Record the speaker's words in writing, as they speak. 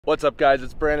What's up, guys?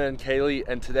 It's Brandon and Kalie,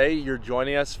 and today you're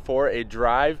joining us for a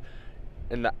drive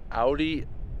in the Audi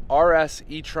RS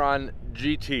e-tron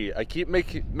GT. I keep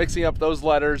mixing up those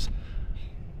letters,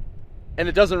 and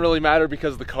it doesn't really matter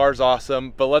because the car's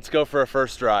awesome, but let's go for a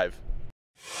first drive.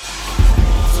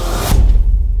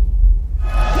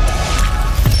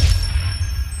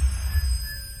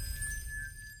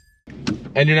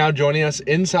 And you're now joining us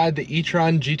inside the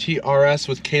e-tron GT RS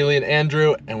with Kalie and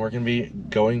Andrew, and we're gonna be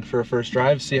going for a first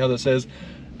drive, see how this is.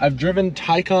 I've driven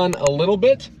Taycan a little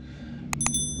bit,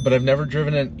 but I've never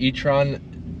driven an e-tron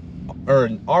or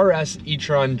an RS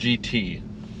e-tron GT.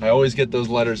 I always get those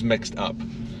letters mixed up.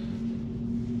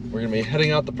 We're gonna be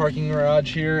heading out the parking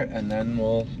garage here, and then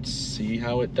we'll see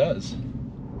how it does.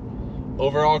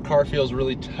 Overall, car feels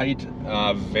really tight,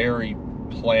 very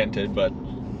planted, but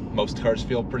most cars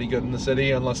feel pretty good in the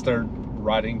city unless they're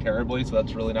riding terribly, so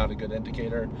that's really not a good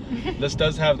indicator. This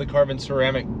does have the carbon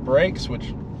ceramic brakes,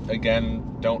 which again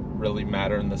don't really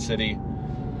matter in the city.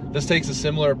 This takes a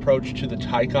similar approach to the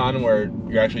Taycan, where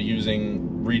you're actually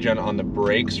using regen on the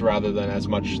brakes rather than as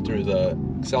much through the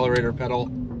accelerator pedal.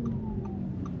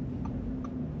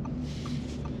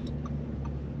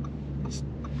 This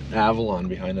Avalon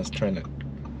behind us trying to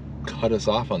cut us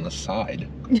off on the side.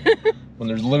 When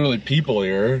there's literally people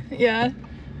here. Yeah.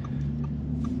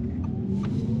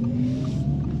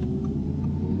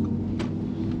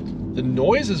 The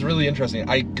noise is really interesting.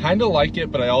 I kind of like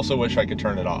it, but I also wish I could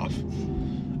turn it off.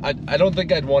 I don't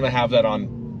think I'd want to have that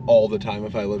on all the time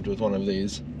if I lived with one of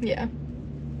these. Yeah.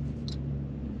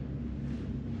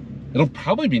 It'll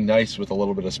probably be nice with a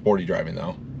little bit of sporty driving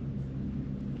though.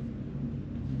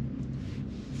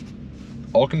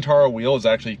 Alcantara wheel is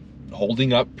actually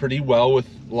holding up pretty well with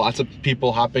lots of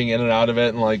people hopping in and out of it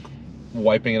and like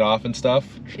wiping it off and stuff.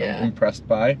 Yeah. I'm impressed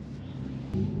by.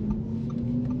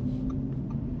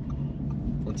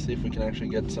 Let's see if we can actually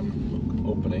get some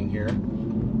opening here.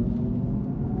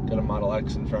 Got a Model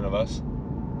X in front of us.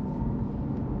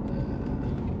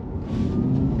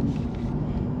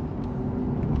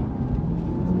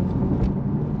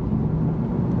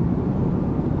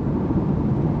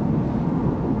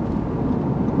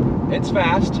 It's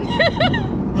fast,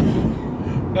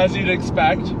 as you'd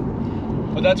expect,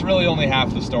 but that's really only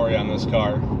half the story on this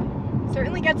car.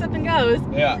 Certainly gets up and goes.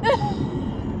 Yeah.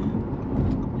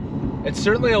 It's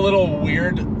certainly a little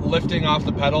weird lifting off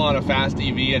the pedal on a fast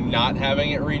EV and not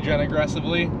having it regen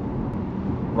aggressively.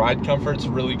 Ride comfort's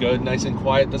really good, nice and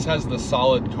quiet. This has the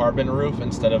solid carbon roof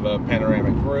instead of a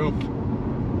panoramic roof.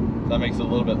 That makes it a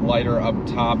little bit lighter up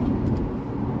top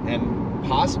and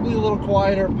possibly a little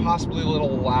quieter, possibly a little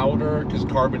louder, because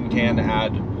carbon can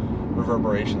add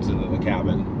reverberations into the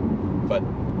cabin. But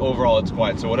overall it's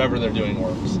quiet, so whatever they're doing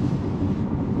works.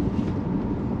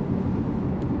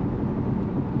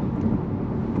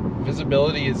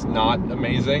 Visibility is not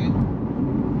amazing.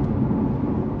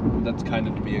 That's kind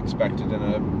of to be expected in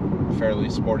a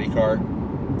fairly sporty car.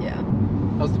 Yeah.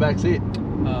 How's the back seat?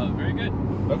 Very good.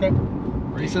 Okay.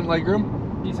 Decent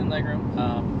legroom? Decent legroom.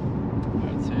 I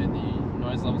would say the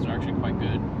noise levels are actually quite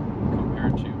good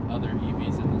compared to other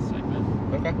EVs in this segment.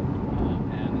 Okay.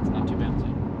 And it's not too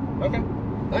bouncy. Okay.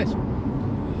 Nice.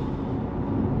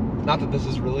 Not that this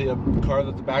is really a car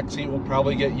that the back seat will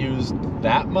probably get used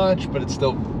that much, but it's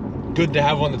still good to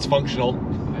have one that's functional.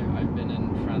 I've been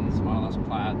in friends' Model S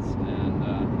Plaids, and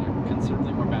they're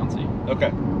considerably more bouncy.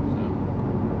 Okay.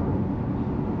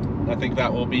 So I think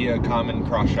that will be a common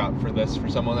cross shop for this, for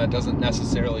someone that doesn't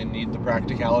necessarily need the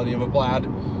practicality of a Plaid.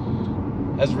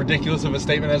 As ridiculous of a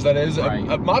statement as that is, right.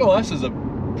 a Model S is a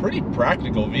pretty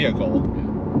practical vehicle. Yeah.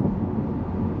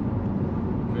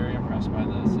 Very impressed by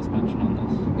the suspension on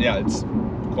this. Yeah, it's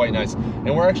quite nice.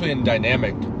 And we're actually in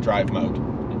dynamic drive mode.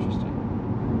 Interesting.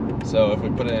 So if we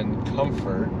put it in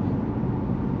comfort,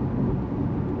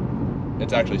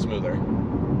 it's actually smoother.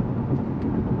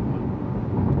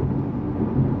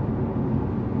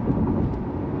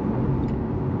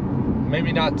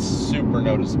 Maybe not super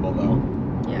noticeable though.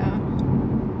 Yeah.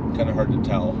 Kind of hard to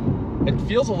tell. It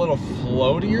feels a little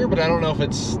floatier, but I don't know if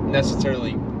it's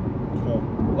necessarily cool,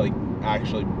 like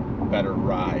actually better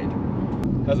ride.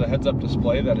 Has a heads-up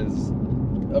display that is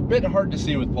a bit hard to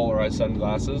see with polarized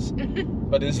sunglasses,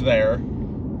 but is there.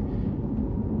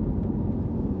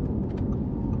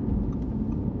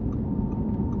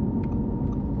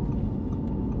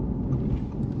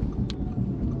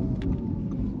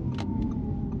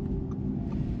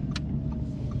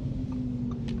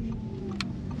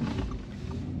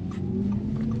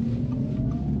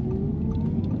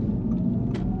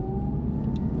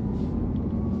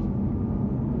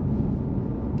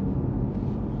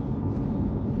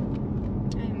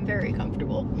 I'm very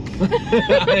comfortable.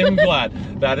 I am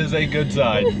glad. That is a good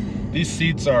sign. These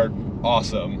seats are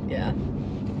awesome. Yeah.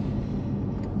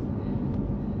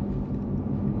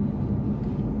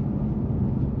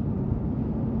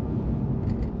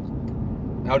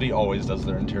 Audi always does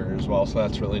their interior as well, so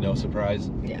that's really no surprise.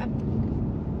 Yeah. I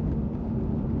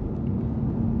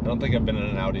don't think I've been in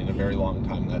an Audi in a very long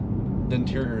time that the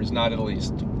interior is not at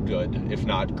least good, if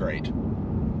not great.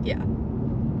 Yeah.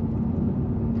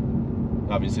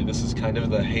 Obviously, this is kind of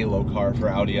the halo car for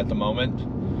Audi at the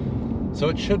moment, so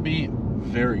it should be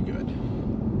very good.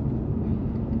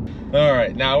 All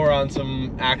right, now we're on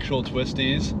some actual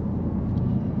twisties.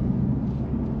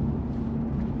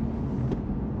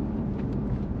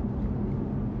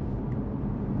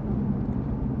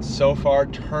 So far,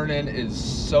 turn-in is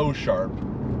so sharp.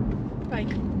 Like.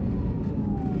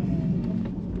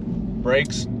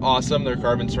 Brakes, awesome. They're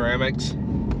carbon ceramics.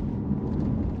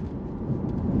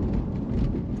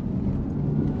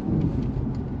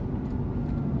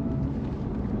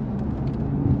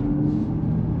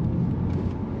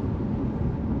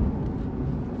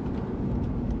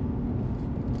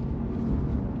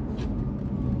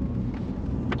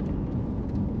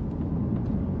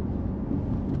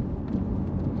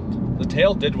 The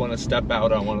tail did want to step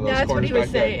out on one of those That's what corners he was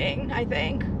back there. saying, I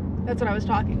think. That's what I was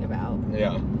talking about.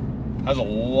 Yeah. Has a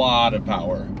lot of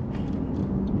power.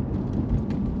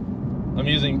 I'm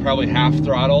using probably half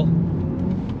throttle,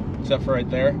 except for right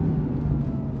there.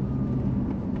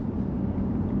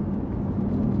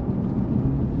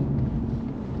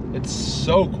 It's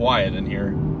so quiet in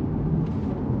here.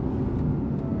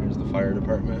 Here's the fire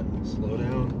department. Slow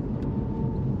down.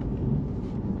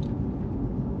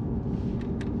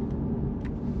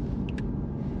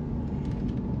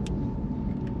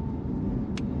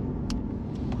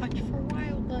 Watch for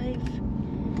wildlife.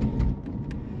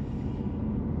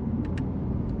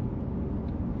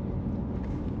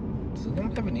 Does it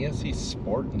not have an ESC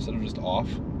Sport instead of just off?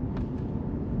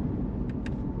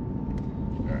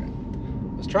 Alright.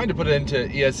 I was trying to put it into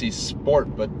ESC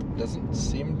Sport, but it doesn't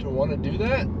seem to want to do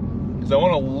that. Because I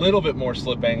want a little bit more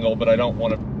slip angle, but I don't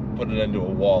want to put it into a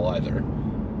wall either.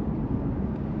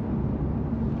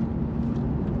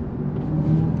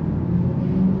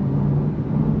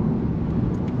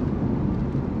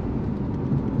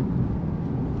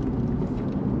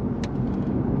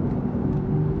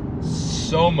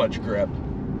 So much grip.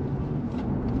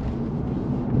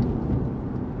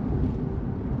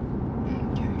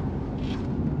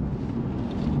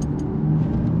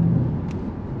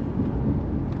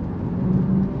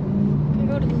 Can you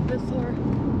go a little bit slower?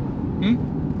 Hmm?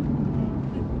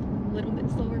 A little bit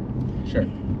slower. Sure.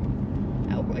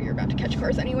 Oh, well, you're about to catch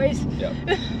cars anyways. Yeah.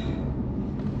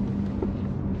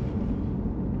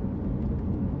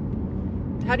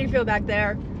 How do you feel back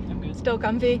there? I'm good. Still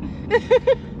comfy?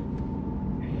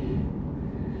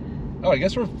 Oh, I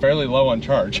guess we're fairly low on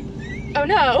charge. Oh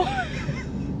no!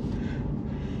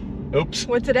 Oops.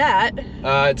 What's it at?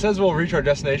 It says we'll reach our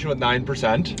destination with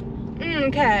 9%.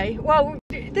 Okay, well,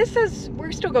 this says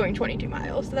we're still going 22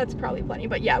 miles, so that's probably plenty,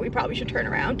 but yeah, we probably should turn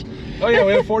around. Oh yeah,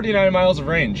 we have 49 miles of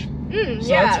range. So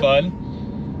yeah. that's fun.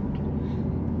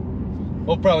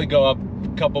 We'll probably go up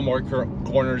a couple more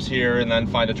corners here and then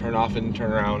find a turn off and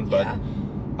turn around, but Yeah.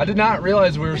 I did not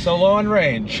realize we were so low on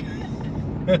range.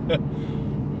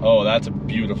 Oh, that's a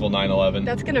beautiful 911.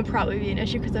 That's gonna probably be an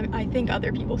issue because I think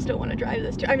other people still want to drive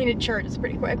this too. I mean, it charges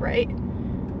pretty quick, right?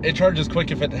 It charges quick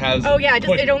if it has. Oh yeah,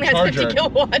 quick it only has charger. 50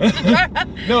 kilowatts to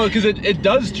drive. No, because it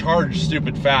does charge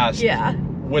stupid fast. Yeah.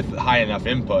 With high enough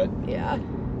input. Yeah.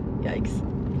 Yikes.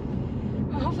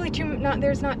 Well, hopefully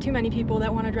there's not too many people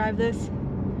that want to drive this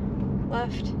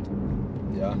left.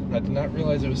 Yeah, I did not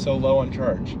realize it was so low on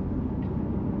charge.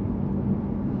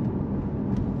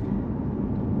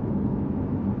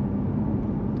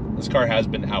 This car has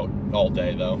been out all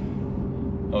day though.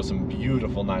 Oh, some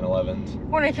beautiful 911s.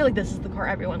 Well, I feel like this is the car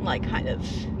everyone like kind of.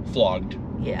 Flogged.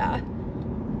 Yeah.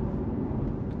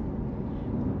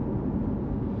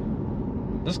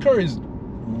 This car is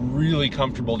really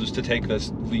comfortable just to take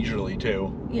this leisurely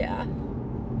too. Yeah.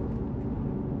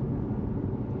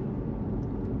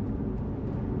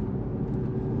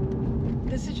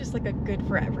 This is just like a good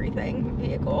for everything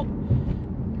vehicle.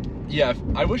 Yeah,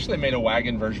 I wish they made a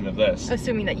wagon version of this.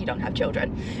 Assuming that you don't have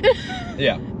children.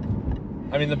 Yeah.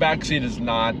 I mean, the back seat is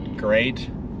not great.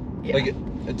 Yeah. Like,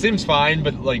 it seems fine,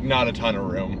 but like not a ton of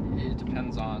room. It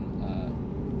depends on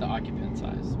the occupant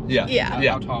size. Yeah.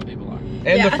 Yeah. How tall people are. And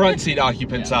Yeah. the front seat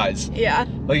occupant Yeah. size. Yeah.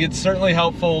 Like, it's certainly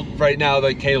helpful right now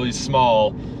that Kalie's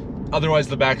small. Otherwise,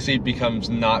 the back seat becomes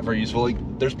not very useful. Like,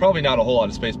 there's probably not a whole lot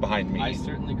of space behind me. I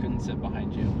certainly couldn't sit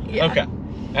behind you. Yeah. Okay.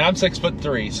 And I'm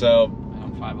 6'3", so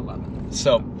I'm 5'11".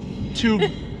 So two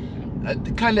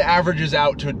kind of averages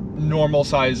out to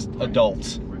normal-sized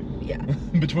adults. Yeah.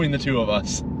 Between the two of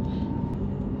us.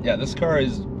 Yeah, this car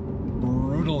is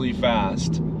brutally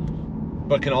fast,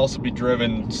 but can also be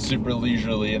driven super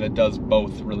leisurely, and it does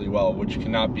both really well, which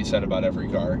cannot be said about every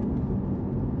car.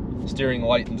 Steering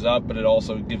lightens up, but it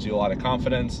also gives you a lot of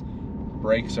confidence.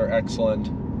 Brakes are excellent.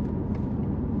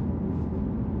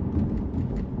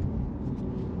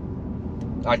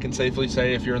 I can safely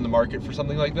say if you're in the market for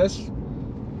something like this,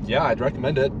 yeah, I'd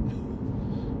recommend it.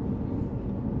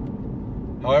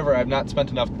 However, I've not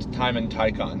spent enough time in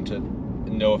Taycan to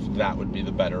know if that would be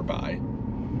the better buy.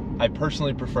 I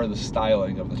personally prefer the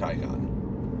styling of the Taycan.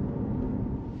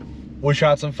 We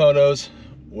shot some photos,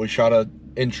 we shot an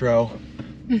intro,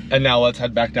 and now let's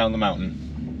head back down the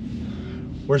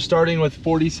mountain. We're starting with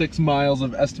 46 miles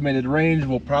of estimated range.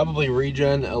 We'll probably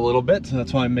regen a little bit, so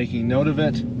that's why I'm making note of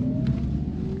it.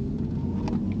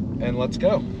 And let's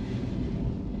go.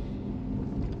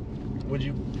 Would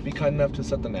you be kind enough to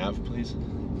set the nav, please?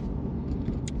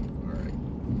 All right.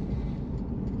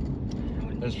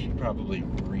 There's probably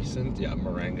recent, yeah,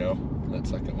 Marengo, that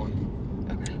second one.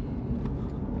 Okay.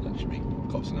 That should be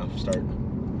close enough. Start.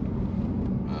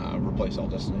 Replace all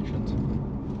destinations.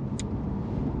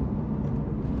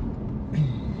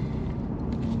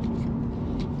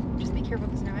 Just be careful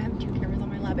because now I have 2 cameras on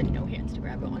my lap and no hands to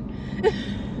grab on.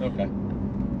 Okay.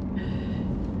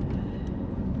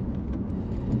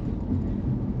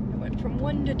 I went from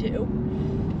 1 to 2.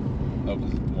 Oh,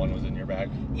 because one was in your bag?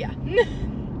 Yeah.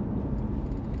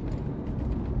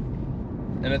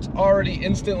 And it's already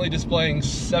instantly displaying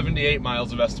 78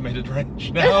 miles of estimated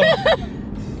range now.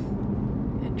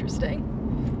 Interesting.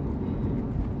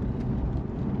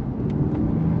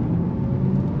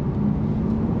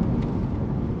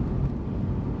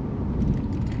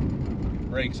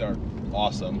 Brakes are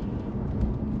awesome.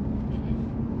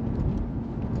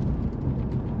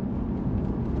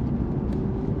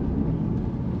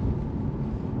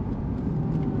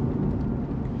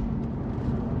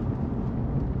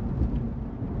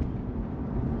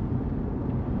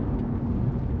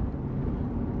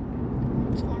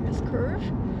 It's along this curve.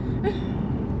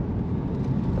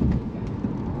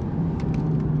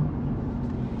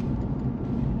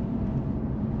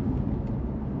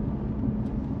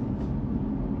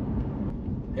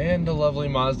 And a lovely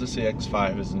Mazda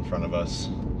CX-5 is in front of us.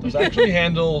 Those actually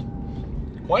handle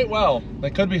quite well. They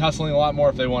could be hustling a lot more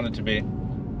if they wanted to be.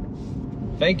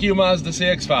 Thank you, Mazda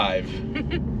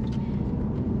CX-5.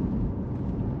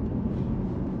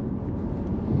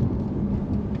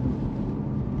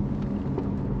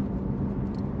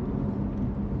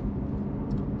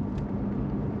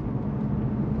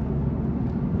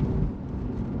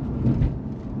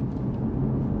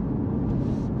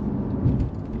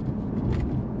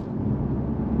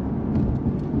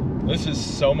 This is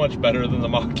so much better than the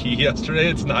Mach-E yesterday,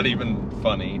 it's not even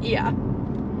funny. Yeah.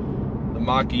 The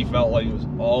Mach-E felt like it was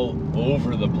all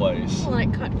over the place. Well,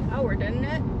 it cut power, didn't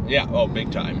it? Yeah, oh,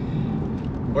 big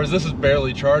time. Whereas this is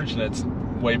barely charged and it's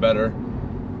way better.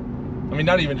 I mean,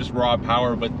 not even just raw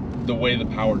power, but the way the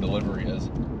power delivery is.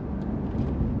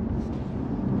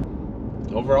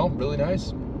 Overall, really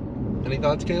nice. Any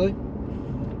thoughts, Kaylee?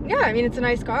 Yeah, I mean, it's a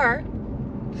nice car.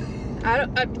 I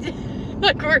don't,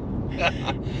 like we're...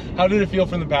 How did it feel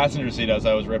from the passenger seat as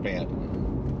I was ripping it?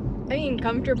 I mean,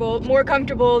 comfortable, more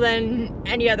comfortable than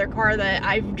any other car that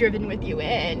I've driven with you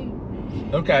in.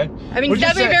 Okay. I mean, it's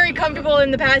definitely very comfortable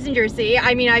in the passenger seat.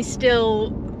 I mean, I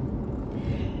still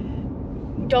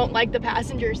don't like the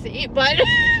passenger seat, but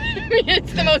I mean,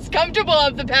 it's the most comfortable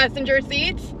of the passenger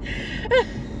seats.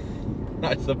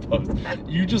 I suppose.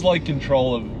 You just like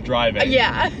control of driving.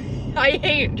 Yeah. I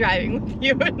hate driving with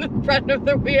you in the front of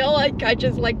the wheel. Like, I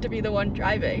just like to be the one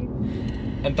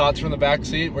driving. And thoughts from the back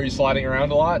seat? Were you sliding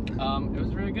around a lot? It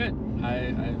was really good.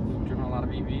 I've driven a lot of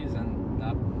EVs, and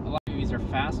a lot of EVs are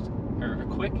fast or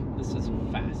quick. This is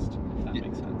fast, if that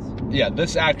makes sense. Yeah,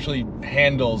 this actually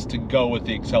handles to go with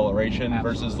the acceleration.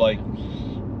 Absolutely. Versus like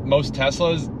most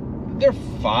Teslas. They're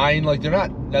fine. Like, they're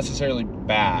not necessarily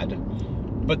bad,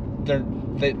 but they're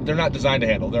not designed to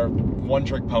handle. They're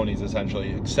one-trick ponies,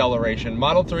 essentially. Acceleration,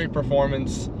 Model 3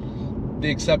 performance, the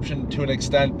exception to an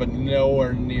extent, but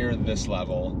nowhere near this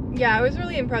level. Yeah, I was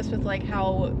really impressed with like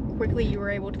how quickly you were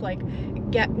able to like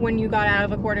get, when you got out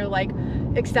of a corner, like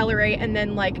accelerate and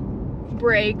then like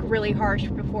brake really harsh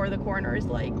before the corners.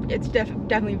 Like, it's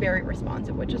definitely very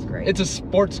responsive, which is great. It's a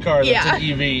sports car that's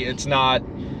an EV. It's not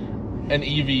an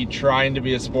EV trying to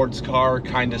be a sports car,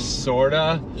 kind of,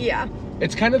 sorta. Yeah.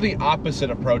 It's kind of the opposite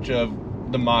approach of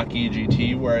the Mach-E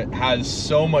GT, where it has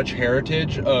so much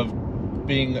heritage of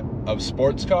being a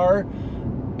sports car,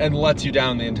 and lets you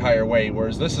down the entire way,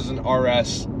 whereas this is an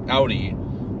RS Audi,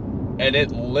 and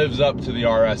it lives up to the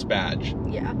RS badge.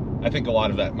 Yeah. I think a lot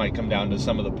of that might come down to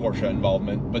some of the Porsche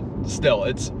involvement, but still,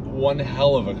 it's one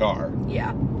hell of a car.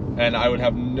 Yeah. And I would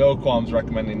have no qualms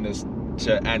recommending this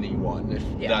to anyone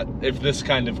if this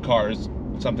kind of car is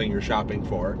something you're shopping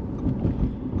for.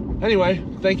 Anyway,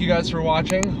 thank you guys for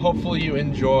watching. Hopefully you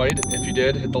enjoyed. If you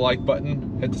did, hit the like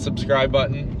button, hit the subscribe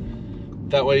button.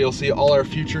 That way you'll see all our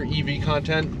future EV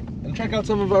content. And check out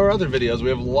some of our other videos. We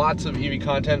have lots of EV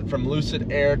content, from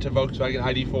Lucid Air to Volkswagen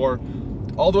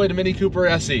ID4, all the way to Mini Cooper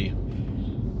SE.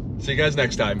 See you guys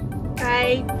next time.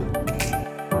 Bye.